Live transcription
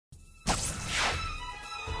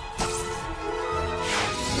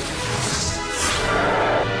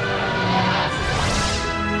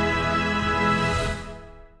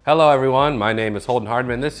Hello everyone, my name is Holden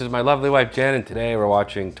Hardman. This is my lovely wife Jen, and today we're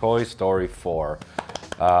watching Toy Story 4.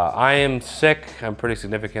 I am sick, I'm pretty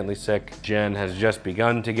significantly sick. Jen has just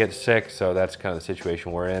begun to get sick, so that's kind of the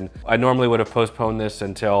situation we're in. I normally would have postponed this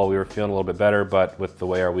until we were feeling a little bit better, but with the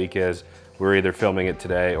way our week is, we're either filming it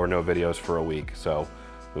today or no videos for a week. So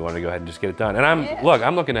we want to go ahead and just get it done. And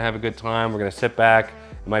I'm looking to have a good time. We're gonna sit back.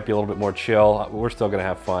 It might be a little bit more chill. We're still gonna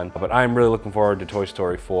have fun, but I'm really looking forward to Toy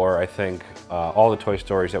Story 4. I think all the Toy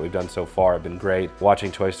Stories that we've done so far have been great.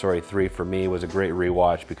 Watching Toy Story 3 for me was a great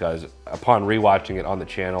rewatch because upon rewatching it on the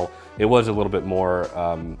channel, it was a little bit more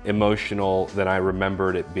emotional than I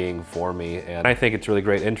remembered it being for me. And I think it's a really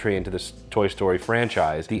great entry into this Toy Story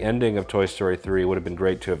franchise. The ending of Toy Story 3 would have been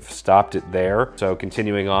great to have stopped it there. So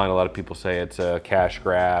continuing on, a lot of people say it's a cash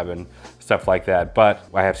grab and stuff like that. But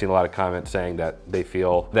I have seen a lot of comments saying that they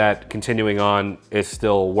feel that continuing on is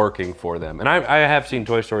still working for them. And I have seen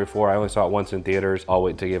Toy Story 4. I only saw it once in theaters. I'll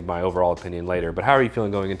wait to give my overall opinion later. But how are you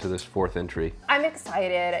feeling going into this fourth entry? I'm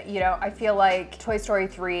excited. You know, I feel like Toy Story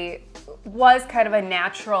 3 was kind of a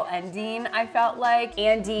natural ending, I felt like.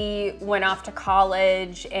 Andy went off to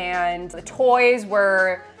college and the toys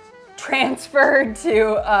were transferred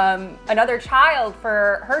to another child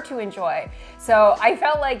for her to enjoy. So I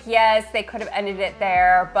felt like, yes, they could have ended it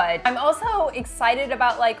there, but I'm also excited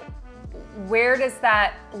about like, where does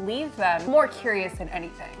that leave them? More curious than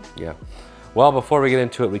anything. Yeah. Well, before we get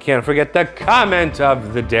into it, we can't forget the comment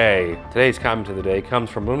of the day. Today's comment of the day comes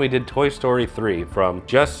from when we did Toy Story 3 from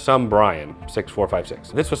Just Some Brian 6456.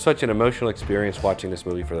 This was such an emotional experience watching this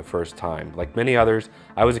movie for the first time. Like many others,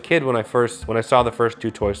 I was a kid when I saw the first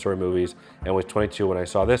two Toy Story movies and was 22 when I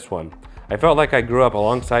saw this one. I felt like I grew up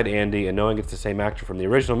alongside Andy, and knowing it's the same actor from the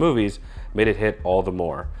original movies made it hit all the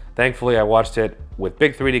more. Thankfully, I watched it with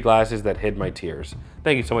big 3D glasses that hid my tears.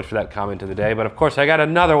 Thank you so much for that comment of the day, but of course I got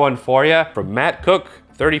another one for you from Matt Cook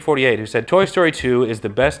 3048, who said, Toy Story 2 is the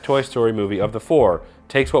best Toy Story movie of the four.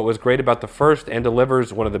 Takes what was great about the first and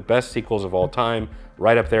delivers one of the best sequels of all time,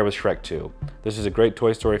 right up there with Shrek 2. This is a great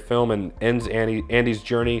Toy Story film and ends Andy's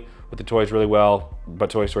journey with the toys really well, but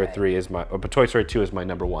Toy Story 2 is my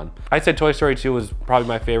number one. I said Toy Story 2 was probably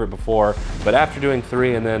my favorite before, but after doing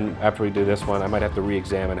 3 and then after we do this one, I might have to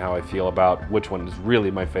re-examine how I feel about which one is really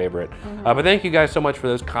my favorite. But thank you guys so much for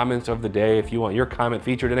those comments of the day. If you want your comment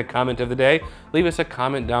featured in a comment of the day, leave us a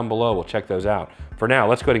comment down below. We'll check those out. For now,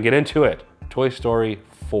 let's go ahead and get into it. Toy Story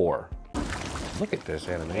 4. Look at this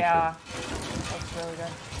animation. Yeah, that's really good.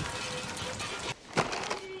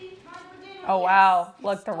 Oh wow,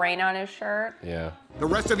 look, the rain on his shirt. Yeah. The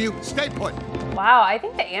rest of you, stay put. Wow, I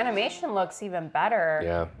think the animation looks even better.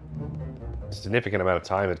 Yeah. A significant amount of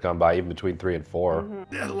time has gone by even between 3 and 4.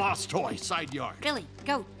 Lost toy, side yard. Billy,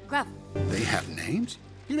 go, Gruff. They have names?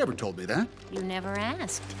 You never told me that. You never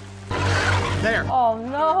asked. There. Oh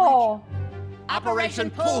no. Operation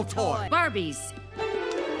Pull Toy. Barbies.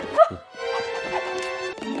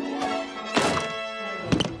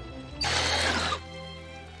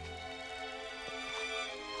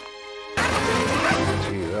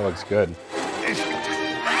 That looks good.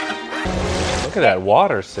 Look at that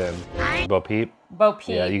water sim. Bo Peep. Bo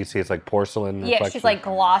Peep. Yeah, you can see it's like porcelain. Yeah, reflection. she's like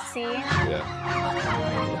glossy.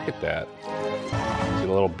 Yeah. Look at that. See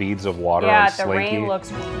the little beads of water Yeah, on the Slinky. rain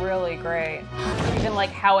looks really great. Even like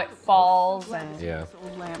how it falls and. Yeah. This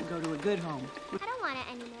old lamp go to a good home. I don't want it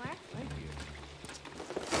anymore.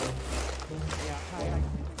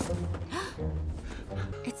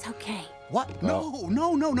 It's okay. What? No,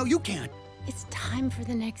 you can't. It's time for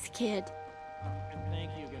the next kid. Thank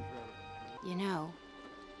you again for everything. You know,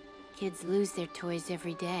 kids lose their toys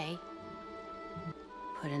every day.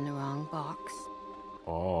 Put in the wrong box.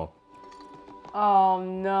 Oh. Oh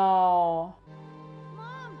no.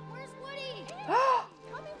 Mom, where's Woody?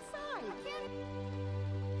 Come inside.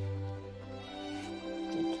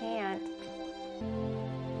 You can't.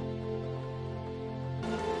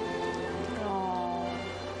 Oh.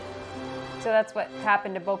 So that's what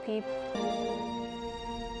happened to Bo Peep?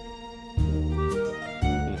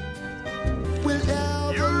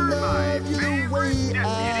 You're my favorite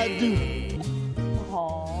deputy.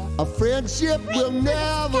 Oh. A friendship will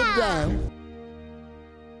never die.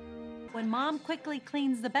 When Mom quickly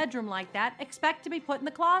cleans the bedroom like that, expect to be put in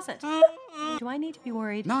the closet. Do I need to be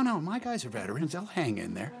worried? No, my guys are veterans. They'll hang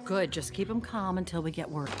in there. Good, just keep them calm until we get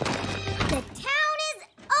word. The town is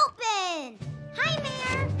open. Hi,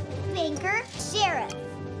 Mayor, Banker, Sheriff.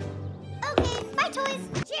 Okay, bye, toys.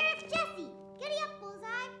 Sheriff Jesse, giddy up,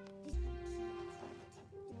 Bullseye.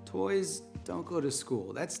 Toys don't go to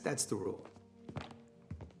school. That's the rule.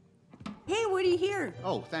 Hey, Woody, here.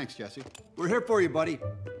 Oh, thanks, Jesse. We're here for you, buddy.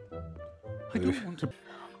 I don't want to.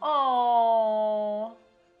 Oh.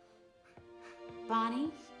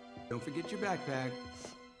 Bonnie, Don't forget your backpack.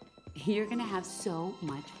 you're gonna have so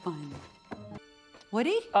much fun.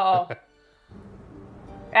 Woody? Uh-oh.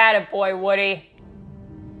 Attaboy, Woody.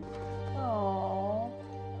 Oh.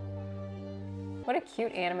 What a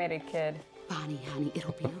cute animated kid. Bonnie, honey,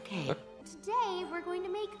 it'll be okay. Today, we're going to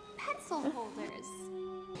make pencil holders.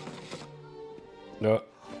 No.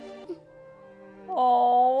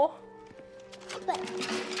 Oh.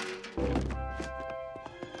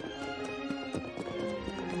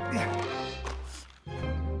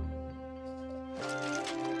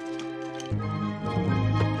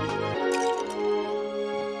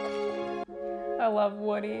 I love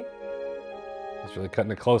Woody. He's really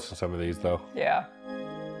cutting it close to some of these, though. Yeah.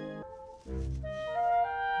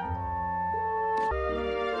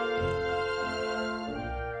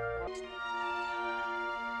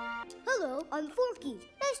 Hello, I'm Forky.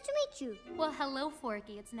 Nice to meet you. Well, hello,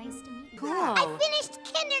 Forky. It's nice to meet you. Girl. I finished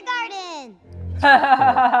kindergarten.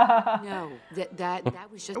 No,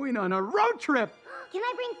 that was just. Going on a road trip. Can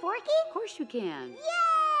I bring Forky? Of course you can.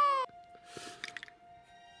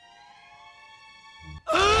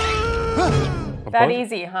 That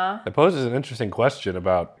easy, huh? It poses an interesting question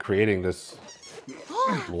about creating this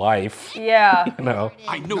life. Yeah. You know.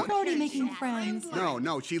 I knew it. Already making friends.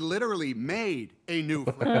 No, she literally made a new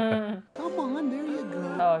friend. Come on, there you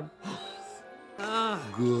go.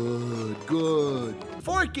 Oh, Good.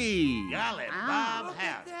 Forky!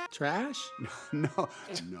 Trash? No,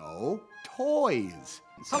 toys.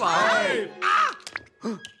 Come on.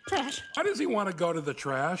 Trash. Why does he want to go to the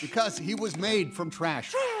trash? Because he was made from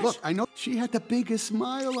trash. Look, I know she had the biggest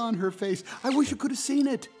smile on her face. I wish you could have seen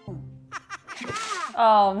it.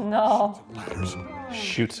 oh no. Ladders.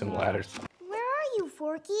 Shoots and ladders. Where are you,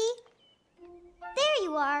 Forky? There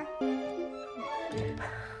you are.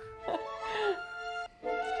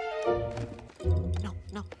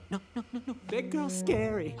 No. Big girl's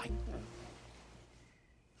scary.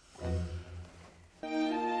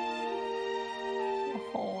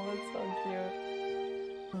 Oh, that's so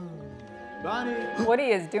cute. Bonnie. Woody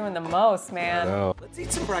is doing the most, man. No. Let's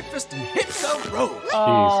eat some breakfast and hit the road.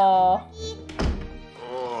 Oh.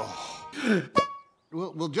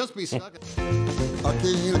 We'll just be stuck. I can't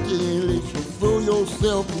let you throw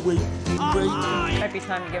yourself away. Might be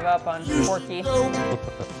time to give up on Forky. I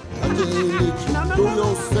can't let you throw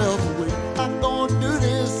yourself away. I'm gonna do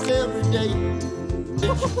this every day.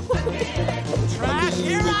 Trash,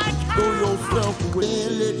 here I come! Throw yourself away.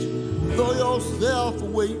 Can't let you throw yourself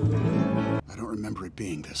away. I don't remember it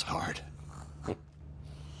being this hard.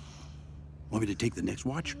 Want me to take the next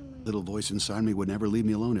watch? Little voice inside me would never leave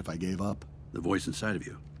me alone if I gave up. The voice inside of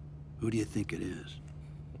you. Who do you think it is?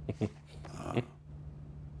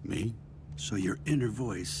 Me? So your inner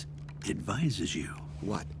voice advises you.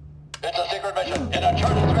 What? It's a secret mission in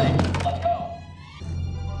uncharted space. Let's go.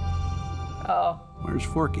 Oh. Where's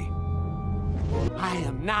Forky? I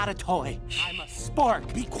am not a toy. I'm a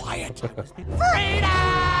spork. Be quiet. Freedom!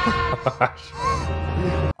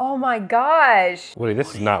 Oh my gosh. Woody,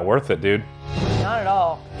 this is not worth it, dude. Not at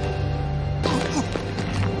all.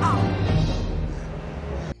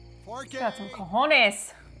 Forky! Got some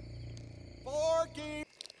cojones. Forky!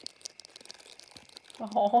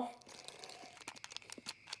 Oh.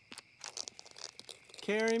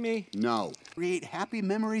 Carry me. No. Create happy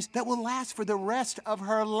memories that will last for the rest of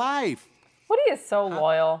her life. Woody is so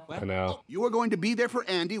loyal. I know. You are going to be there for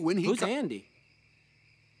Andy when he Who's Andy?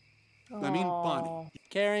 I mean, Bonnie.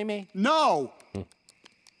 Carry me. No!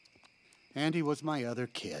 Andy was my other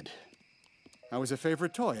kid. I was a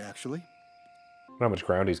favorite toy, actually. How much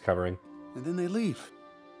ground he's covering. And then they leave.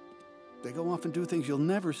 They go off and do things you'll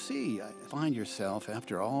never see. Find yourself,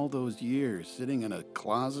 after all those years, sitting in a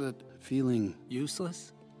closet, feeling...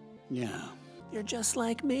 Useless? Yeah. You're just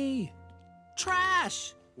like me.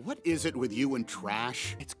 Trash! What is it with you and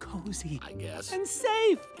trash? It's cozy. I guess. And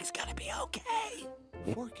safe. It's gonna be okay.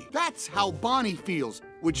 Forky. That's how Bonnie feels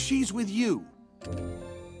when she's with you.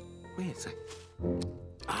 Wait a sec.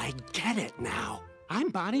 I get it now. I'm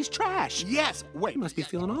Bonnie's trash. Yes, wait. She must be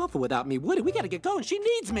feeling awful without me. Woody, we gotta get going. She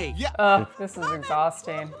needs me. Yeah. Ugh, this is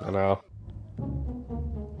exhausting. I know.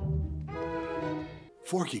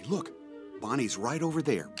 Forky, look. Bonnie's right over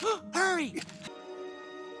there. Hurry!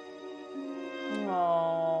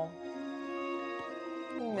 Oh.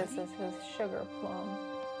 He misses his sugar plum.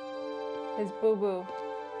 His boo-boo.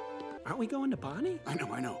 Aren't we going to Bonnie? I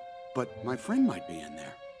know. But my friend might be in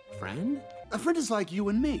there. Friend? A friend is like you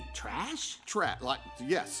and me. Trash? Like,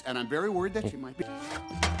 yes, and I'm very worried that she might be.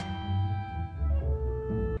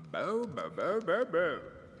 Bo, bo, bo, bo, bo.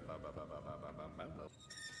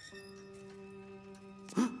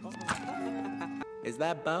 Is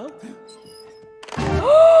that Bo?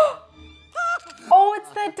 Oh, it's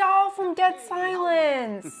the doll from Dead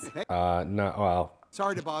Silence. No, well,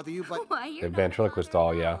 Sorry to bother you, but Why, you're the ventriloquist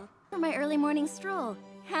doll, yeah. for my early morning stroll.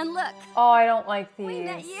 And look, Oh, I don't like these. wait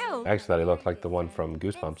at you. I actually thought he looked like the one from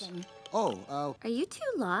Goosebumps. oh, Are you two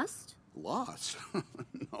lost? lost?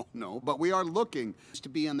 No, but we are looking to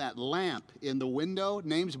be in that lamp in the window.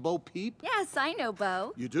 Name's Bo Peep. Yes, I know,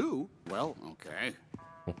 Bo. You do? Well, okay.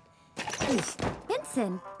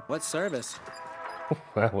 Vincent. What service?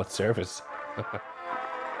 What service?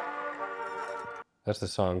 That's the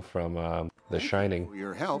song from The Shining. For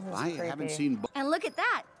your help, I haven't seen Bo. And look at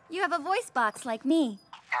that. You have a voice box like me.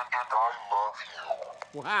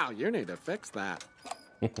 Wow, you need to fix that.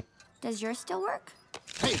 Does yours still work?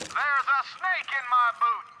 Hey, There's a snake in my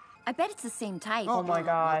boot. I bet it's the same type. Oh my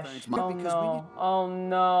gosh. thanks, Oh Mom, because we no. need- Oh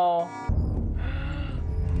no.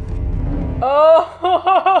 Oh.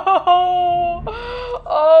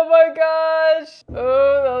 Oh my gosh.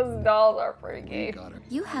 Oh, those dolls are freaky.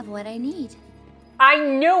 You have what I need. I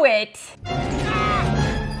knew it.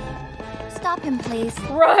 Stop him, please.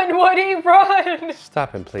 Run, Woody, run.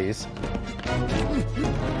 Stop him, please.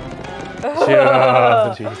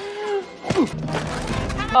 Yeah, jeez.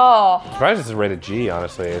 Oh. Surprised this is rated G,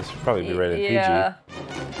 honestly. It's probably be rated Yeah. PG.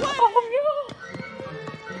 Oh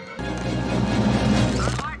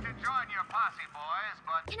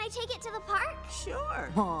Can I take it to the park? Sure.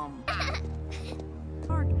 no.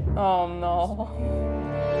 Oh no.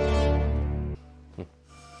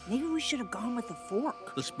 Maybe we should have gone with the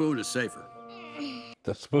fork. The spoon is safer.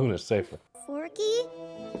 The spoon is safer. Forky?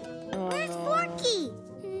 Where's Forky?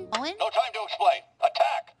 No time to explain.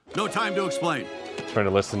 Attack! No time to explain. Trying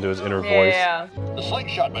to listen to his inner voice. Yeah. The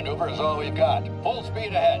slingshot maneuver is all we've got. Full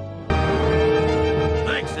speed ahead.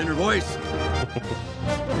 Thanks, inner voice.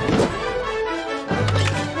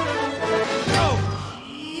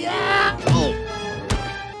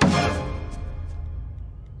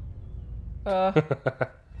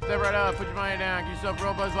 Step right up, put your money down, get yourself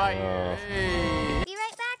real Buzz Lightyear. Hey. Be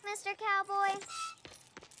right back, Mr. Cowboy.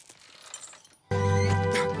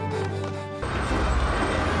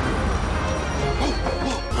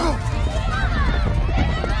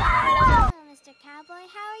 Hello, Mr. Cowboy.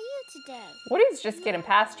 How are you today? Woody's just getting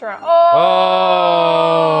passed her.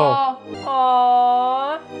 Oh.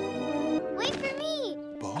 Oh. Wait for me.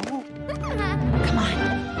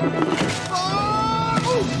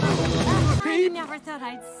 I never thought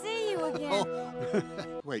I'd see you again.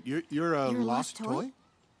 Wait, you're a lost toy?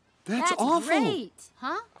 That's awful. great.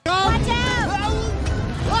 Huh? Watch out!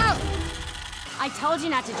 I told you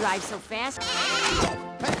not to drive so fast.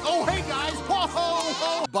 Hey guys!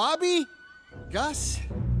 Whoa! Bobby? Gus?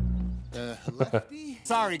 Lefty?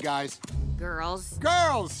 Sorry, guys. Girls.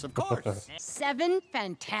 Girls, of course. 7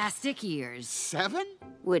 fantastic years. 7?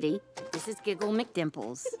 Woody, this is Giggle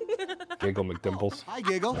McDimples. Giggle McDimples. Hi,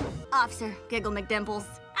 Giggle. Officer Giggle McDimples.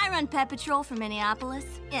 I run Pet Patrol for Minneapolis.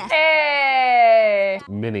 Yeah. Hey.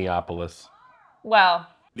 Minneapolis. Well.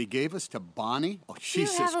 He gave us to Bonnie. Oh,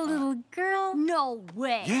 she's You have a little girl? No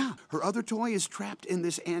way. Yeah, her other toy is trapped in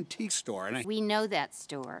this antique store, and We know that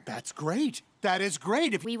store. That's great. That is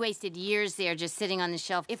great. If We wasted years there just sitting on the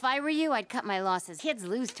shelf. If I were you, I'd cut my losses. Kids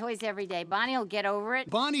lose toys every day. Bonnie will get over it.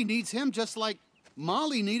 Bonnie needs him just like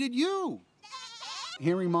Molly needed you.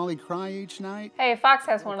 Hearing Molly cry each night. Hey, Fox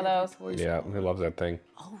has one of those. Yeah, he loves that thing.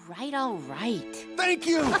 All right, all right. Thank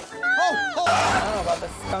you. I don't know about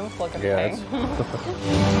this skunk looking Yeah, thing.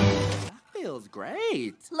 That feels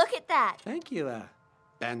great. Look at that. Thank you,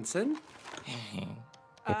 Benson.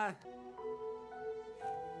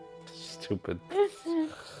 Stupid.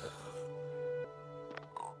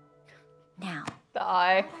 Now, The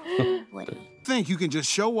eye. Woody. Think you can just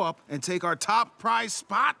show up and take our top prize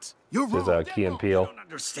spot? You're This is wrong. Key and Peele. don't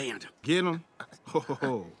understand. Get him.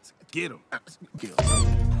 Oh, get him.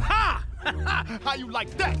 Ha! How you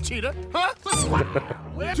like that, cheater? Huh?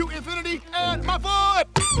 To infinity and my foot!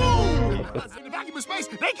 Boom! In the vacuum of space,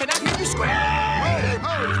 they cannot hear you scream! Hey,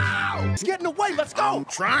 hey. It's getting away, let's go! I'm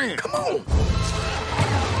trying. Come on!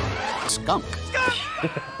 Skunk.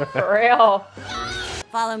 For real.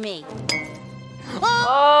 Follow me.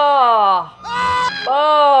 Oh.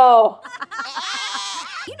 Oh.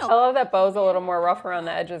 I love that Bo's a little more rough around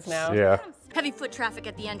the edges now. Yeah. Heavy foot traffic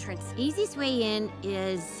at the entrance. Easiest way in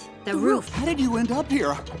is the roof. How did you end up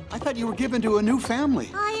here? I thought you were given to a new family.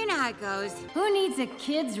 Oh, you know how it goes. Who needs a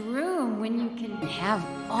kid's room when you can have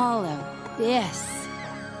all of this?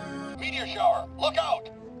 Meteor shower. Look out!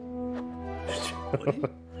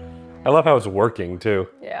 I love how it's working, too.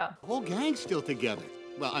 Yeah. The whole gang's still together.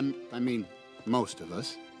 Well, I mean, most of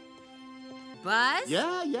us. Buzz?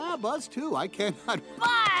 Yeah, Buzz too. I cannot.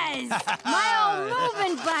 Buzz! My old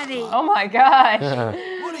moving buddy! Oh my gosh.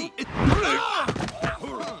 Woody,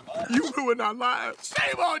 you ruined our lives.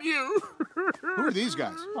 Shame on you. Who are these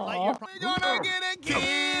guys? Aw. We're gonna get a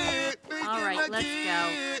kid. All right, let's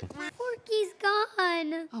go. Forky's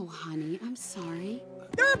gone. Oh, honey, I'm sorry.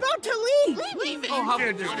 They're about to leave. Leave it. Oh, how can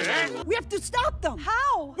you do that? We have to stop them.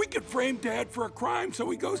 How? We could frame Dad for a crime so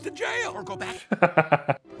he goes to jail. Or go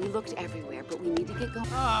back. We looked everywhere, but we need to get going.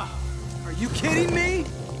 Are you kidding me?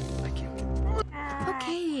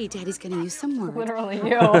 Okay, Daddy's gonna use some words. Literally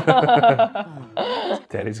you.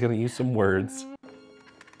 Daddy's gonna use some words.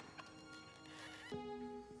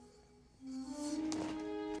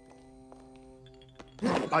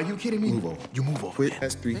 Are you kidding me? Move over. You move over. Quit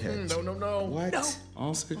has 3 heads. No. What? No.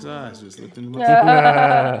 All 6 eyes just looked into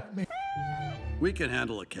my We can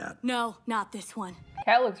handle a cat. No, not this one.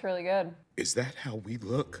 Cat looks really good. Is that how we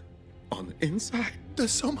look on the inside?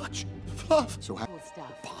 There's so much fluff. So how?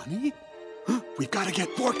 Bonnie? We've got to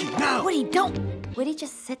get working now. Woody, don't. Woody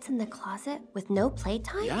just sits in the closet with no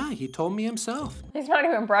playtime? Yeah, he told me himself. He's not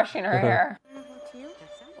even brushing her hair.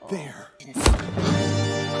 There.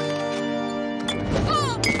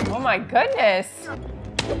 Oh my goodness.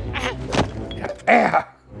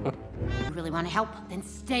 You really want to help? Then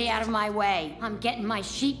stay out of my way. I'm getting my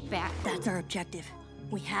sheep back. That's our objective.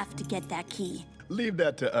 We have to get that key. Leave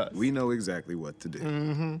that to us. We know exactly what to do.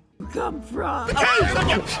 Come from.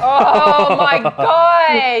 Oh my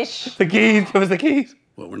gosh. The keys. Give us the keys.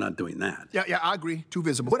 Well, we're not doing that. Yeah, I agree. Too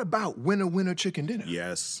visible. What about winner chicken dinner?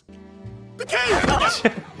 Yes. The key!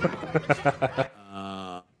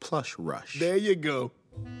 Plush rush. There you go.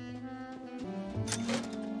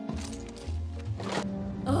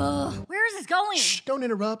 Where is this going? Shh, don't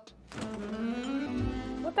interrupt.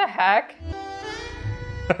 What the heck?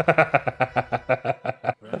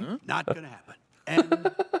 Not gonna happen.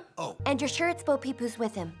 And And you're sure it's Bo Peep who's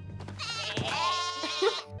with him?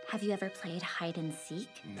 Have you ever played hide and seek?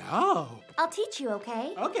 no. I'll teach you,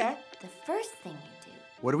 okay? Okay. The first thing you do.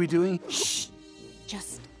 What are we doing? Shh.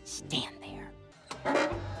 Just stand there.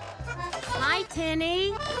 Hi,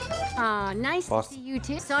 Tinny. Aw, nice Boss. to see you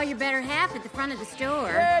too. Saw your better half at the front of the store.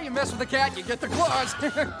 Yeah, you mess with the cat, you get the claws.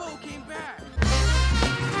 Bo came back.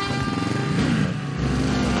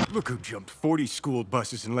 Look who jumped 40 school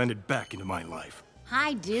buses and landed back into my life.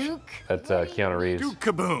 Hi, Duke. That's Keanu Reeves. Duke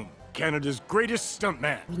Kaboom, Canada's greatest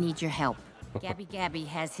stuntman. We need your help. Gabby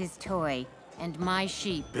has his toy and my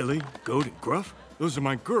sheep. Billy, Goat, and Gruff, those are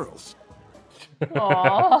my girls.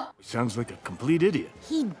 Aww. Sounds like a complete idiot.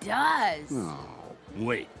 He does.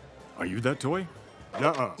 Wait, are you that toy?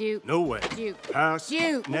 Nuh-uh. Duke. No way. Duke. Pass.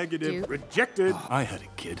 Duke. Negative. Duke. Rejected. I had a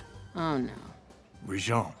kid. Oh, no.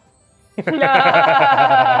 Rajon. It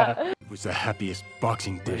was the happiest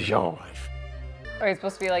boxing day of my life. Are you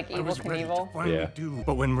supposed to be like I Evil was ready to Knievel? finally do.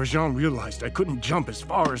 But when Rajon realized I couldn't jump as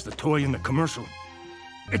far as the toy in the commercial,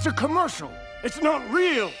 it's a commercial. It's not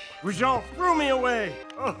real. Rajon threw me away.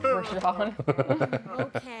 Rajon.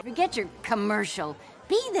 Okay, forget your commercial.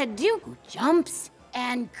 Be the Duke who jumps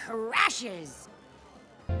and crashes.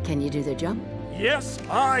 Can you do the jump? Yes,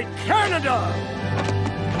 I Canada.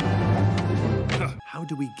 How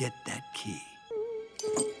do we get that key?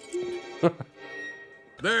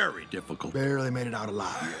 Very difficult. Barely made it out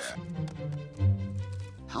alive.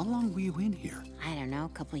 How long were you in here? I don't know, a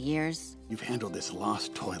couple years. You've handled this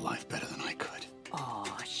lost toy life better than I could. Oh,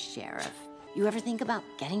 Sheriff. You ever think about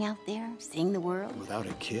getting out there, seeing the world? Without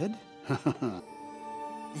a kid?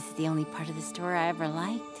 This is the only part of the store I ever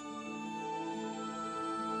liked.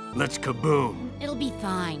 Let's kaboom. It'll be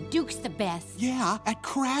fine. Duke's the best. Yeah, at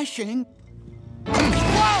crashing.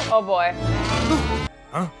 Oh boy.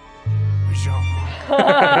 Huh? Rajon.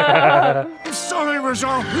 I'm sorry,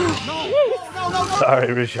 Rajon. No.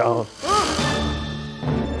 Sorry, Rajon.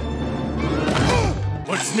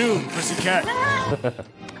 What's new, pussycat?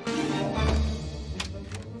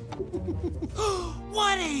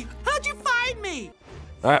 Woody, how'd you find me?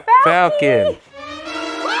 All right, Falcon.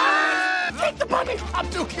 Take the bunny. I'm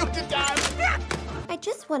too cute to die. I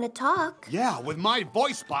just want to talk. Yeah, with my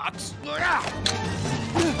voice box. You're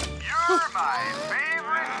my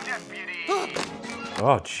favorite deputy.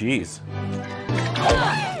 Oh, jeez.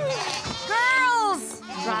 Girls!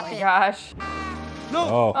 Drop Oh my it. gosh. No.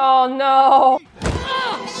 Oh. Oh no.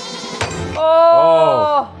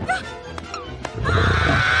 Oh.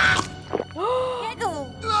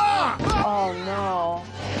 Oh no.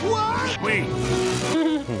 Wait.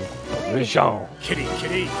 Rajon. Kitty.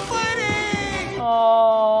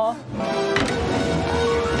 Oh.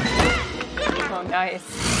 Oh, nice.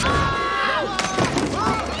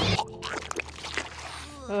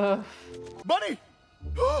 Ugh. Bunny!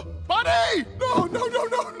 Bunny! No, no, no,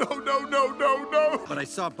 no, no, no, no, no, no! But I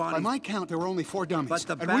saw Bonnie. By my count, there were only 4 dummies. But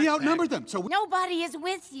the and we backpack- outnumbered them, so Nobody is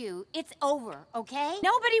with you. It's over, okay?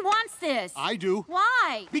 Nobody wants this. I do.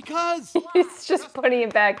 Why? Because... He's just putting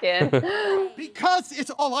it back in. because it's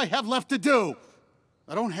all I have left to do.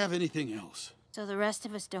 I don't have anything else. So the rest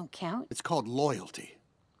of us don't count? It's called loyalty.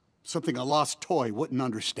 Something a lost toy wouldn't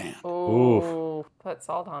understand. Ooh, put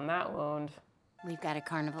salt on that wound. We've got a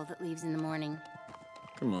carnival that leaves in the morning.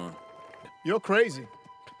 Come on. You're crazy.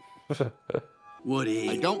 Woody.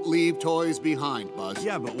 I don't leave toys behind, Buzz.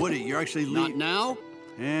 Yeah, but Woody, you're actually Not now.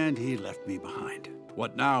 And he left me behind.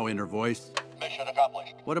 What now, Inner Voice? Mission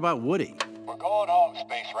accomplished. What about Woody? We're going home,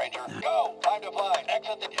 Space Ranger. Go. Time to fly.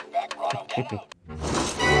 Exit the jet back throttle. Get out.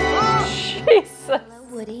 Jesus. Hello,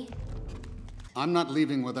 Woody. I'm not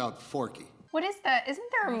leaving without Forky. What is that? Isn't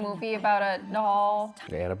there a movie about a doll?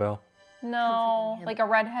 Annabelle? No, like a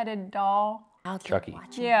redheaded doll. Chucky.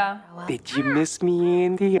 Yeah. Did you miss me,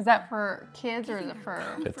 Andy? Is that for kids or is it for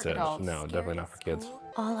It's adults? no, definitely not for kids.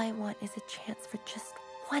 All I want is a chance for just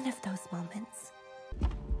one of those moments.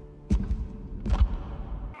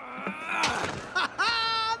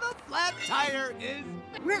 The flat tire is...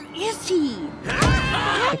 Where is he?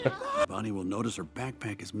 Bonnie will notice her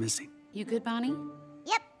backpack is missing. You good, Bonnie?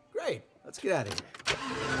 Yep. Great. Let's get out of here.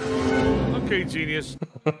 Okay, genius.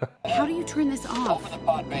 How do you turn this off? Open the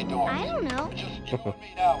pod bay door. I don't know. Just you and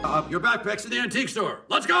me now. Your backpack's in the antique store.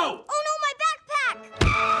 Let's go! Oh no, my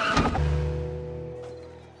backpack!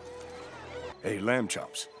 Hey, lamb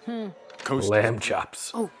chops. Lamb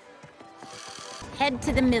chops. Oh. Head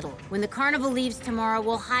to the middle. When the carnival leaves tomorrow,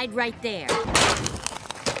 we'll hide right there.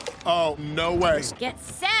 Oh, no way. Get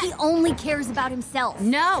set! He only cares about himself.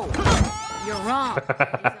 No! You're wrong.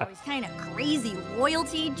 He's always kind of crazy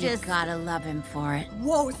loyalty, You just... gotta love him for it.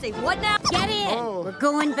 Whoa, say what now? Get in! Oh. We're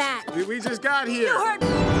going back. We just got here. You heard...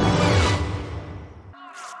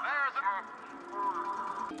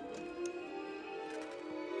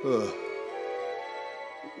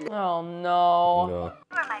 Oh no. No.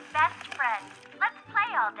 You're my best friend. Let's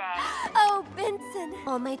play all day. Oh, Benson.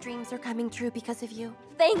 All my dreams are coming true because of you.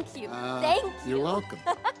 Thank you. Thank you. You're welcome.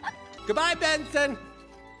 Goodbye, Benson.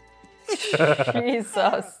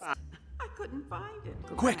 Jesus. I couldn't find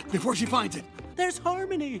it. Quick, before she finds it. There's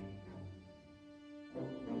Harmony.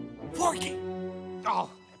 Forky. Oh.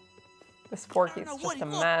 This Forky's just a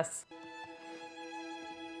mess.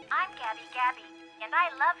 I'm Gabby, and I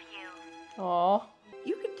love you. Oh.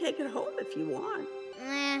 You can take it home if you want.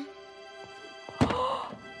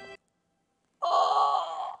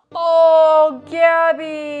 Oh,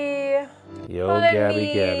 Gabby. Yo,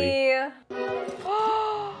 Honey. Gabby.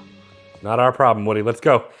 Not our problem, Woody. Let's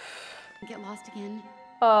go. Get lost again.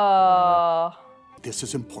 This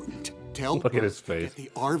is important. Tell Look at his face. Get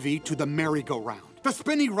the RV to the merry-go-round. The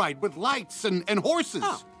spinny ride with lights and horses.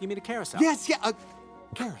 Oh, you mean a carousel? Yes, yeah,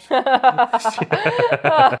 carousel.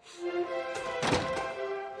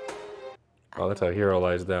 Oh, that's how Hero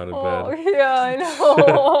lies down in Oh, bed. yeah, I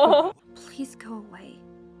know. Please go away.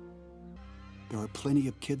 There are plenty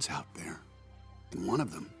of kids out there. And one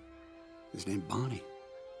of them is named Bonnie.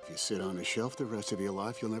 If you sit on a shelf the rest of your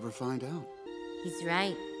life, you'll never find out. He's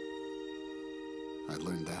right. I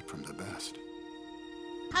learned that from the best.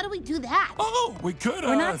 How do we do that? Oh, we could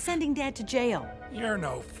We're not sending Dad to jail. You're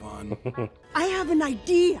no fun. I have an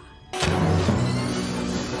idea.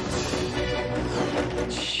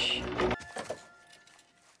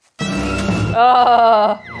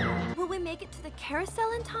 Will we make it to the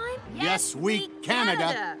carousel in time? Yes, we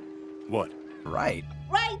Canada. What? Right.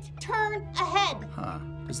 Right, turn ahead. Huh.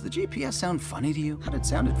 Does the GPS sound funny to you? Thought it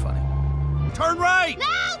sounded funny. Turn right!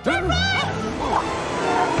 No, turn right!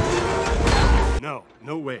 No,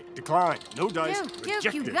 no way. Decline. No dice. Duke,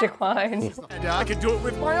 Rejected. you got Decline. And I can do it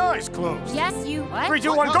with my eyes closed. Yes, you. What? 3,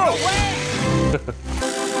 2, 1, go!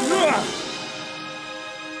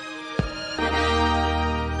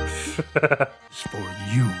 It's for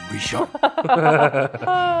you, Richard.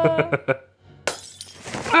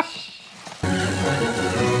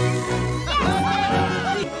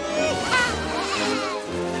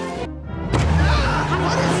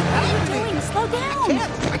 Slow down!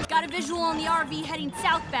 Got a visual on the RV heading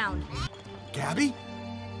southbound. Gabby?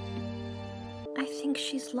 I think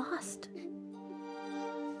she's lost.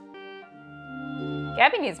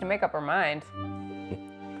 Gabby needs to make up her mind.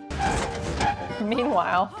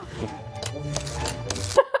 Meanwhile.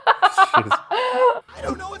 I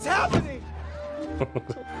don't know what's happening.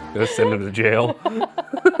 Gonna send him to jail.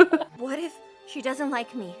 What if she doesn't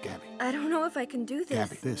like me? Gabby. I don't know if I can do this.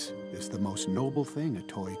 Gabby, this is the most noble thing a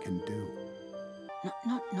toy can do.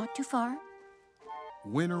 Not too far.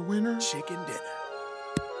 Winner, winner, chicken dinner.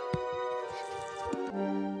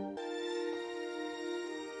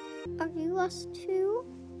 Are you lost too?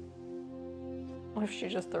 What if she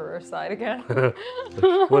just threw her aside again?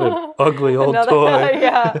 What an ugly old toy.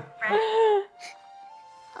 Yeah.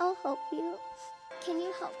 I'll help you. Can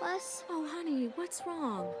you help us? Oh, honey, what's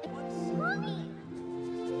wrong? Mommy!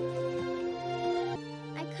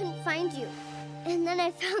 I couldn't find you. And then I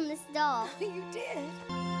found this doll. You did?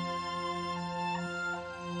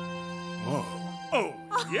 Oh. Oh,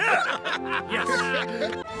 yeah! Yes!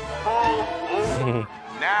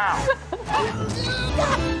 Now!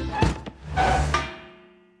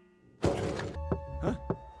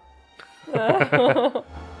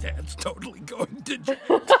 Dad's totally going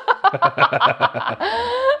digital.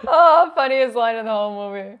 Oh, funniest line in the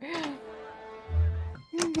whole movie.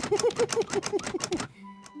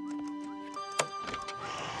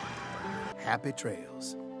 Happy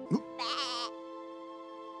trails.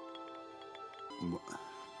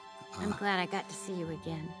 I'm glad I got to see you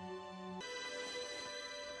again.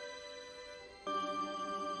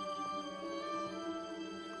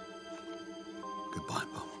 Goodbye,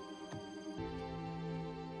 Bo.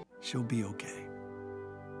 She'll be okay.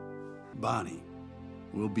 Bonnie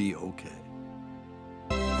will be okay.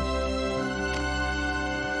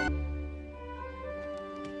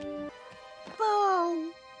 Bo!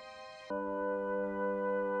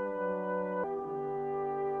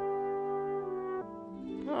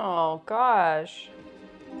 Oh, gosh.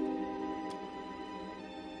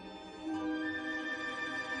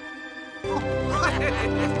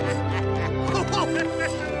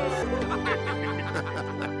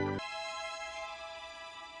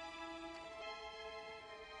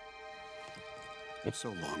 So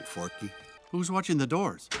long, Forky. Who's watching the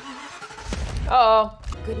doors? Uh-oh.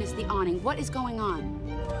 Goodness, the awning. What is going on?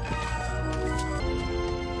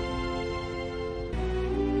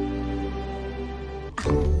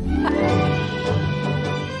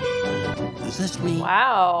 Does this mean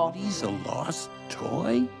Wow. he's a lost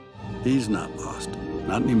toy? He's not lost.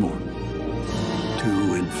 Not anymore.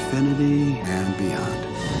 To infinity and beyond.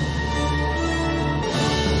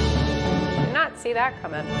 Did not see that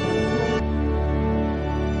coming.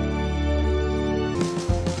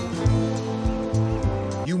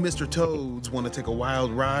 You Mr. Toads want to take a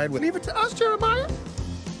wild ride? Leave it to us, Jeremiah.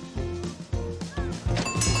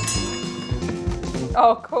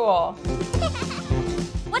 Oh, cool.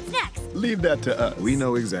 What's next? Leave that to us. We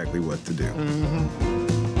know exactly what to do.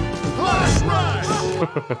 Flash ride!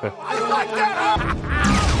 I like that, huh?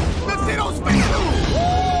 Let's see those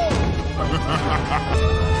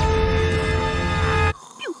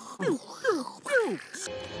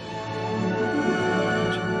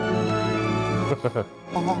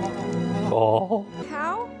Oh.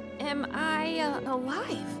 How am I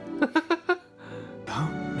alive? How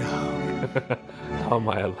am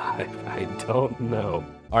I alive? I don't know.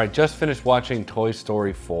 All right, just finished watching Toy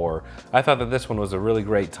Story 4. I thought that this one was a really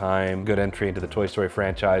great time, good entry into the Toy Story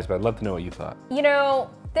franchise, but I'd love to know what you thought. You know,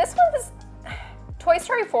 this one was... Toy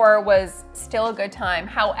Story 4 was still a good time.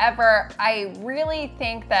 However, I really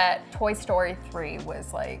think that Toy Story 3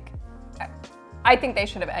 was like... I think they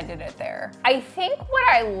should have ended it there. I think what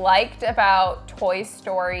I liked about Toy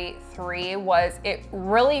Story 3 was it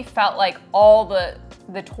really felt like all the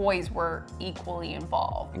toys were equally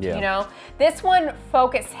involved. Yeah. You know, this one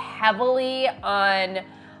focused heavily on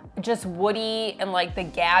just Woody and like the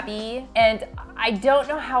Gabby, and I don't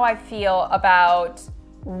know how I feel about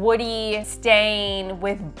Woody staying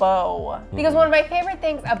with Bo. Because one of my favorite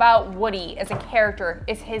things about Woody as a character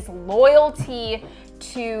is his loyalty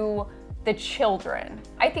to the children.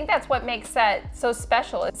 I think that's what makes that so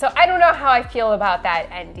special. So I don't know how I feel about that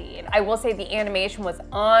ending. I will say the animation was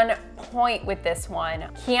on point with this one.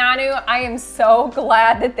 Keanu, I am so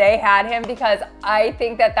glad that they had him because I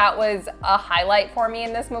think that that was a highlight for me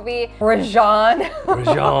in this movie. Rajan.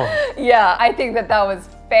 Yeah, I think that that was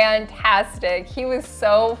fantastic. He was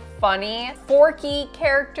so funny. Forky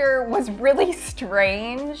character was really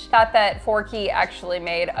strange. Thought that Forky actually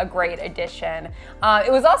made a great addition.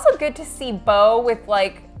 It was also good to see Bo with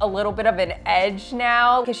like a little bit of an edge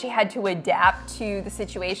now because she had to adapt to the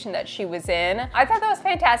situation that she was in. I thought that was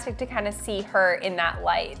fantastic to kind of see her in that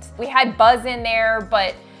light. We had Buzz in there,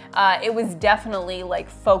 but it was definitely like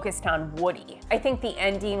focused on Woody. I think the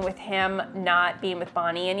ending with him not being with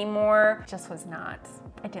Bonnie anymore just was not,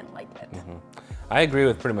 I didn't like it. I agree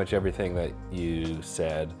with pretty much everything that you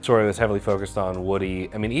said. Story was heavily focused on Woody.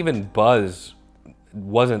 I mean, even Buzz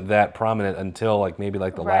wasn't that prominent until like maybe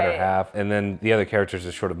like the latter half. And then the other characters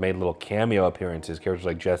just sort of made little cameo appearances, characters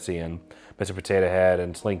like Jesse and Mr. Potato Head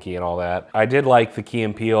and Slinky and all that. I did like the Key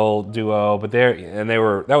and Peele duo, but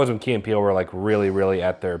that was when Key and Peele were like really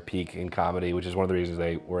at their peak in comedy, which is one of the reasons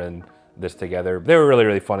they were in this together. They were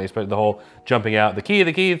really funny, especially the whole jumping out, the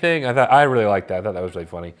key thing. I really liked that. I thought that was really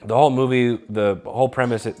funny. The whole movie, the whole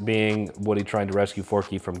premise it being Woody trying to rescue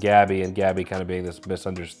Forky from Gabby, and Gabby kind of being this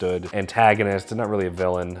misunderstood antagonist and not really a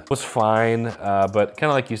villain, was fine. But kind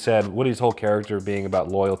of like you said, Woody's whole character being about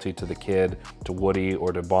loyalty to the kid, to Woody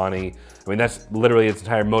or to Bonnie. I mean, that's literally its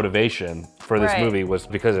entire motivation for this movie, was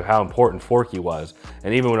because of how important Forky was.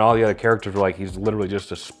 And even when all the other characters were like, he's literally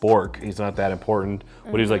just a spork, he's not that important,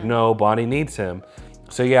 Woody's like, no, Bonnie needs him.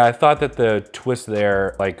 So yeah, I thought that the twist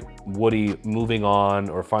there, like Woody moving on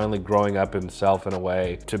or finally growing up himself in a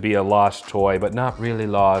way to be a lost toy, but not really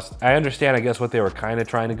lost. I understand, I guess, what they were kind of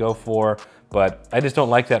trying to go for, but I just don't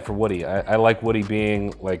like that for Woody. I like Woody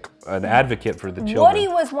being like an advocate for the children. Woody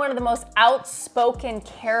was one of the most outspoken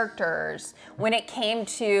characters when it came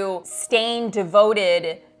to staying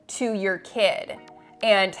devoted to your kid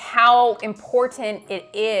and how important it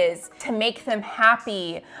is to make them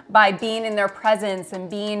happy by being in their presence and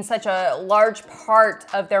being such a large part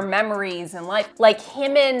of their memories and life. Like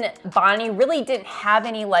him and Bonnie really didn't have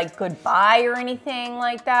any like goodbye or anything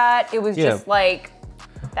like that. It was just like,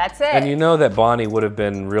 that's it. And you know that Bonnie would have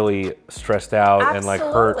been really stressed out and like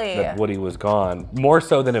hurt that Woody was gone. More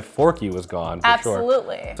so than if Forky was gone, for sure.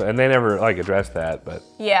 So, and they never like addressed that, but.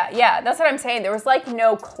 Yeah, that's what I'm saying. There was like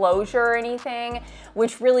no closure or anything,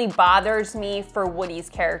 which really bothers me for Woody's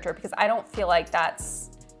character because I don't feel like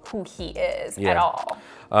that's who he is at all.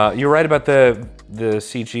 You're right about the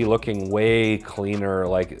CG looking way cleaner,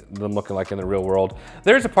 like them looking like in the real world.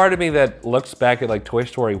 There's a part of me that looks back at like Toy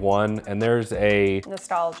Story 1 and there's a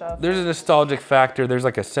nostalgia. There's a nostalgic factor. There's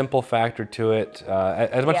like a simple factor to it.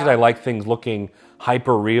 As much as I like things looking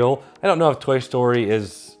hyper real, I don't know if Toy Story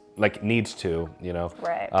is like needs to, you know.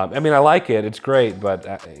 Right. I mean, I like it. It's great,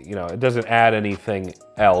 but you know, it doesn't add anything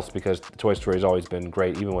else because Toy Story has always been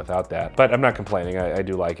great even without that. But I'm not complaining. I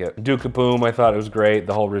do like it. Duke-a-Boom, I thought it was great.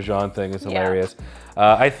 The whole Rajan thing is hilarious.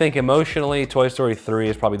 I think emotionally, Toy Story 3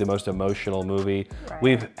 is probably the most emotional movie.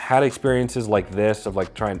 We've had experiences like this of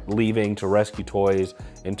like leaving to rescue toys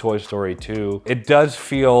in Toy Story 2. It does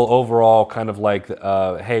feel overall kind of like,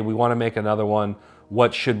 hey, we want to make another one.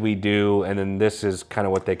 What should we do? And then this is kind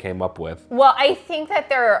of what they came up with. Well, I think that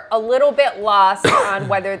they're a little bit lost on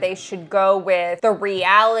whether they should go with the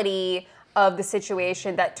reality of the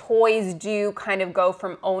situation that toys do kind of go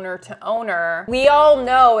from owner to owner. We all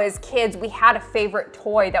know as kids, we had a favorite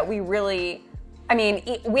toy that we really, I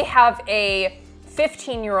mean, we have a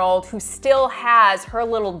 15-year-old who still has her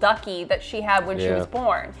little ducky that she had when she was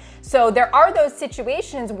born. So there are those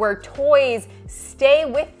situations where toys stay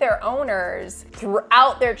with their owners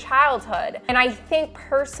throughout their childhood. And I think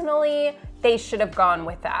personally, they should have gone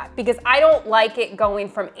with that because I don't like it going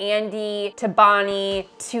from Andy to Bonnie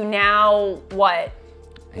to now what?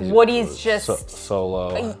 Woody's just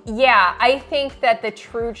solo. Yeah, I think that the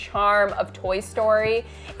true charm of Toy Story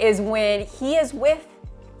is when he is with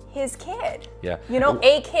his kid. Yeah. You know,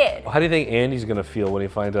 a kid. How do you think Andy's gonna feel when he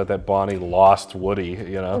finds out that Bonnie lost Woody,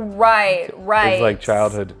 you know? Right. It's like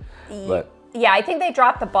childhood, but. Yeah, I think they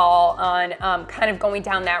dropped the ball on kind of going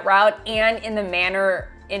down that route and in the manner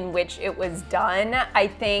in which it was done. I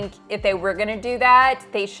think if they were gonna do that,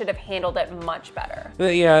 they should have handled it much better.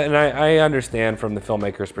 Yeah, and I understand from the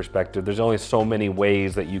filmmaker's perspective, there's only so many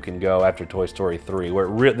ways that you can go after Toy Story 3,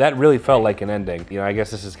 where that really felt like an ending. You know, I guess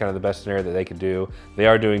this is kind of the best scenario that they could do. They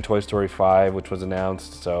are doing Toy Story 5, which was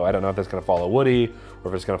announced, so I don't know if that's gonna follow Woody,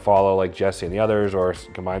 or if it's gonna follow like Jesse and the others, or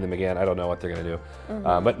combine them again. I don't know what they're gonna do.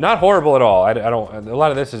 But not horrible at all. A lot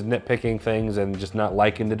of this is nitpicking things and just not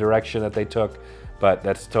liking the direction that they took. But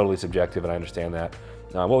that's totally subjective, and I understand that.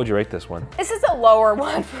 What would you rate this one? This is a lower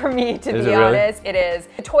one for me, to be honest. It is.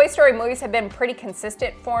 The Toy Story movies have been pretty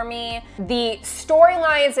consistent for me. The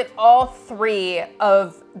storylines in all three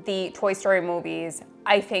of the Toy Story movies,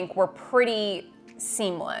 I think, were pretty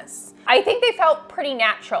seamless. I think they felt pretty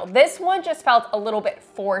natural. This one just felt a little bit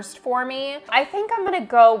forced for me. I think I'm gonna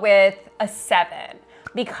go with a 7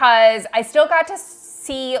 because I still got to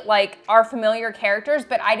see like our familiar characters,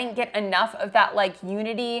 but I didn't get enough of that like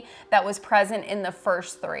unity that was present in the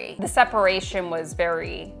first three. The separation was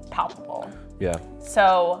very palpable. Yeah.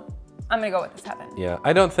 So I'm gonna go with a 7. Yeah,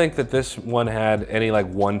 I don't think that this one had any like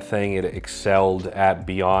one thing it excelled at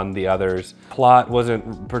beyond the others. Plot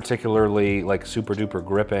wasn't particularly like super duper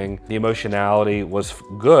gripping. The emotionality was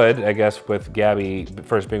good, I guess, with Gabby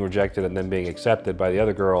first being rejected and then being accepted by the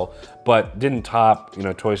other girl, but didn't top, you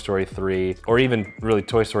know, Toy Story 3 or even really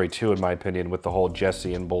Toy Story 2 in my opinion, with the whole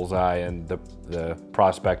Jessie and Bullseye and the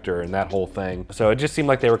prospector and that whole thing. So it just seemed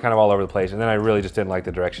like they were kind of all over the place, and then I really just didn't like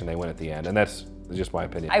the direction they went at the end, and that's just my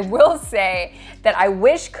opinion. I will say that I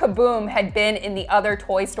wish Kaboom had been in the other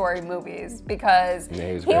Toy Story movies because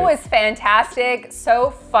he was fantastic, so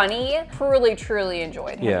funny. Truly, truly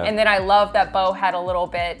enjoyed him. Yeah. And then I love that Bo had a little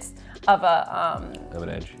bit of an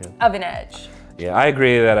edge. Yeah. Of an edge. Yeah, I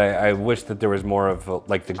agree that I wish that there was more of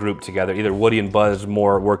like the group together, either Woody and Buzz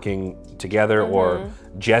more working together or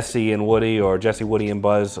Jessie and Woody, or Jessie, Woody, and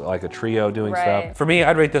Buzz, like a trio doing stuff. For me,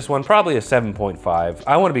 I'd rate this one probably a 7.5.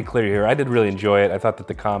 I want to be clear here, I did really enjoy it. I thought that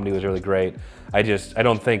the comedy was really great. I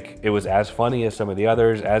don't think it was as funny as some of the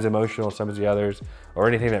others, as emotional as some of the others, or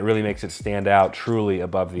anything that really makes it stand out truly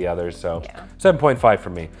above the others. So 7.5 for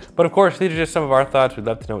me. But of course, these are just some of our thoughts. We'd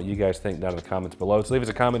love to know what you guys think down in the comments below. So leave us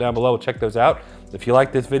a comment down below. We'll check those out. If you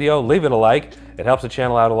like this video, leave it a like. It helps the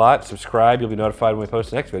channel out a lot. Subscribe. You'll be notified when we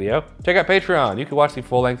post the next video. Check out Patreon. You can watch the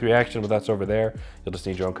full-length reaction with us over there. You'll just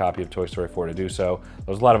need your own copy of Toy Story 4 to do so.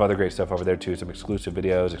 There's a lot of other great stuff over there too. Some exclusive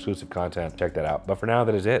videos, exclusive content. Check that out. But for now,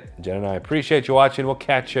 that is it. Jen and I appreciate you watching. We'll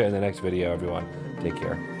catch you in the next video, everyone. Take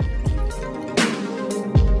care.